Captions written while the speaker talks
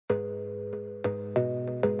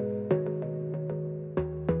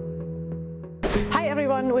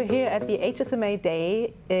everyone, we're here at the HSMA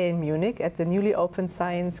Day in Munich at the newly opened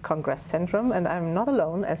Science Congress Centrum, and I'm not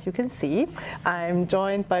alone, as you can see. I'm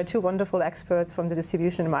joined by two wonderful experts from the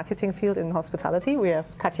distribution and marketing field in hospitality. We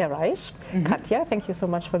have Katja Reisch. Katja, thank you so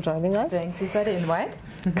much for joining us. Thank you for the invite.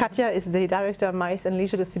 Katja is the Director of MICE and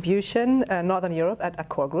Leisure Distribution, Northern Europe at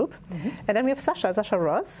Accor Group. And then we have Sascha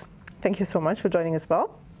Ross. Thank you so much for joining as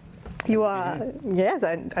well. You are, yes,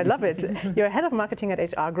 I love it. You're head of marketing at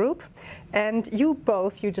HR Group, and you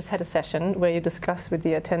just had a session where you discussed with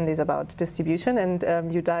the attendees about distribution,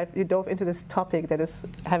 and you dove into this topic that is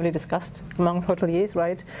heavily discussed amongst hoteliers,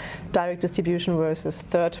 right? Direct distribution versus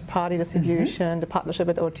third-party distribution, the partnership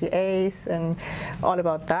with OTAs, and all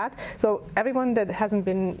about that. So everyone that hasn't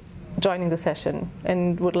been joining the session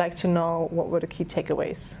and would like to know what were the key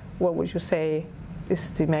takeaways, what would you say is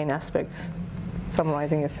the main aspects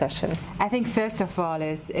summarizing a session? I think first of all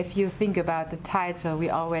is, if you think about the title, we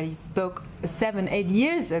already spoke 7-8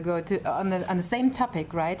 years ago on the same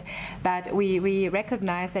topic, right? But we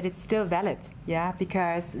recognize that it's still valid, yeah,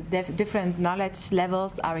 because different knowledge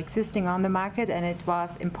levels are existing on the market, and it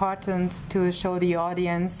was important to show the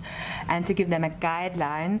audience and to give them a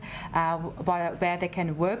guideline where they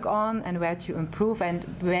can work on and where to improve, and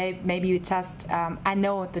where maybe you just, I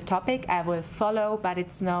know the topic, I will follow, but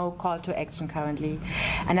it's no call to action currently.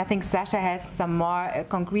 And I think Sascha has some more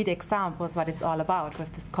concrete examples what it's all about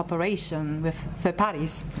with this cooperation with third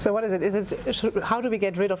parties. So what is it? How do we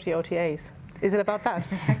get rid of the OTAs? Is it about that?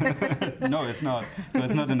 No, it's not. So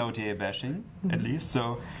it's not an OTA bashing, at least.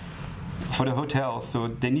 So for the hotels, so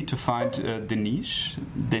they need to find the niche,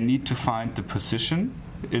 they need to find the position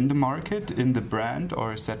in the market, in the brand,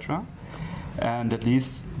 or etc. And at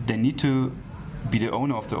least they need to be the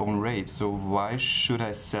owner of their own rate. So why should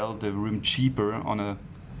I sell the room cheaper on a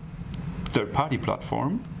third-party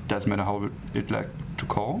platform? Doesn't matter how it like to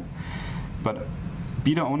call, but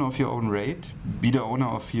be the owner of your own rate, be the owner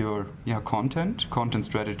of your content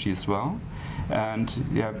strategy as well, and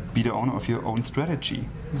be the owner of your own strategy.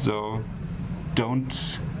 So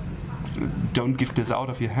don't give this out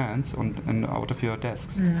of your hands and out of your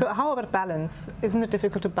desks. So how about balance? Isn't it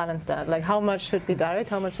difficult to balance that? Like, how much should be direct,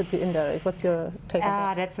 how much should be indirect? What's your take on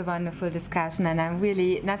that? That's a wonderful discussion, and I'm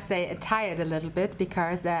really, not say tired a little bit,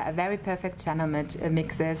 because a very perfect channel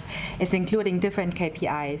mix is including different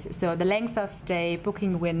KPIs. So the length of stay,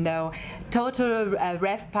 booking window, total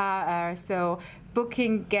RevPAR, so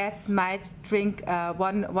booking guests might drink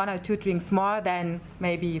one or two drinks more than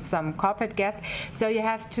maybe some corporate guests. So you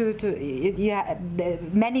have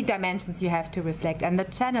many dimensions you have to reflect. And the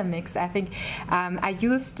channel mix, I think I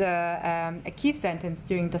used a key sentence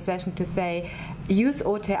during the session to say, use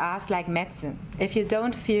OTAs like medicine. If you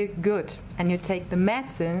don't feel good and you take the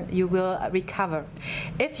medicine, you will recover.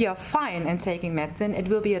 If you're fine and taking medicine, it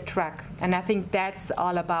will be a drug. And I think that's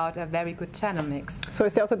all about a very good channel mix. So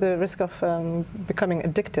is there also the risk of becoming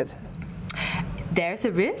addicted? There's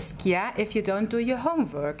a risk, yeah, if you don't do your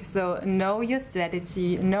homework. So know your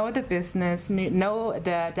strategy, know the business, know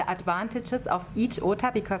the advantages of each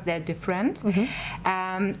OTA, because they're different.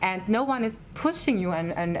 And no one is pushing you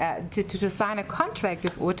to sign a contract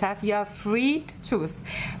with OTAs. You are free to choose.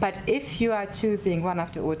 But if you are choosing one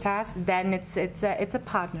of the OTAs, then it's a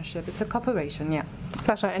partnership, it's a cooperation, yeah.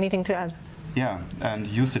 Sascha, anything to add? Yeah, and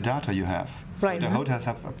use the data you have. So right. The hotels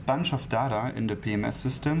have a bunch of data in the PMS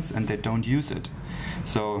systems, and they don't use it.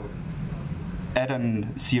 So add a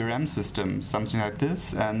CRM system, something like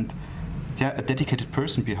this, and a dedicated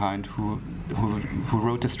person behind who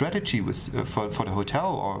wrote the strategy for the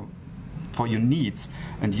hotel or for your needs,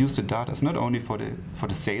 and use the data. It's not only for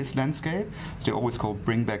the sales landscape. So they always call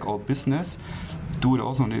bring back all business. Do it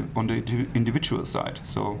also on the individual side.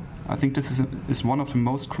 So I think this is one of the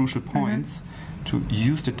most crucial points, to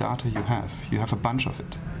use the data you have. You have a bunch of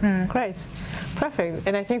it. Great, perfect.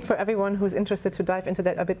 And I think for everyone who's interested to dive into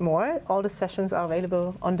that a bit more, all the sessions are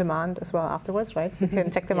available on demand as well afterwards, right? You can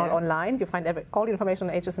check them out online. You find all the information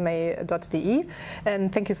on hsma.de.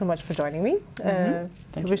 And thank you so much for joining me.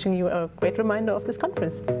 Wishing you a great reminder of this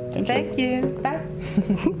conference. Thank you. Bye.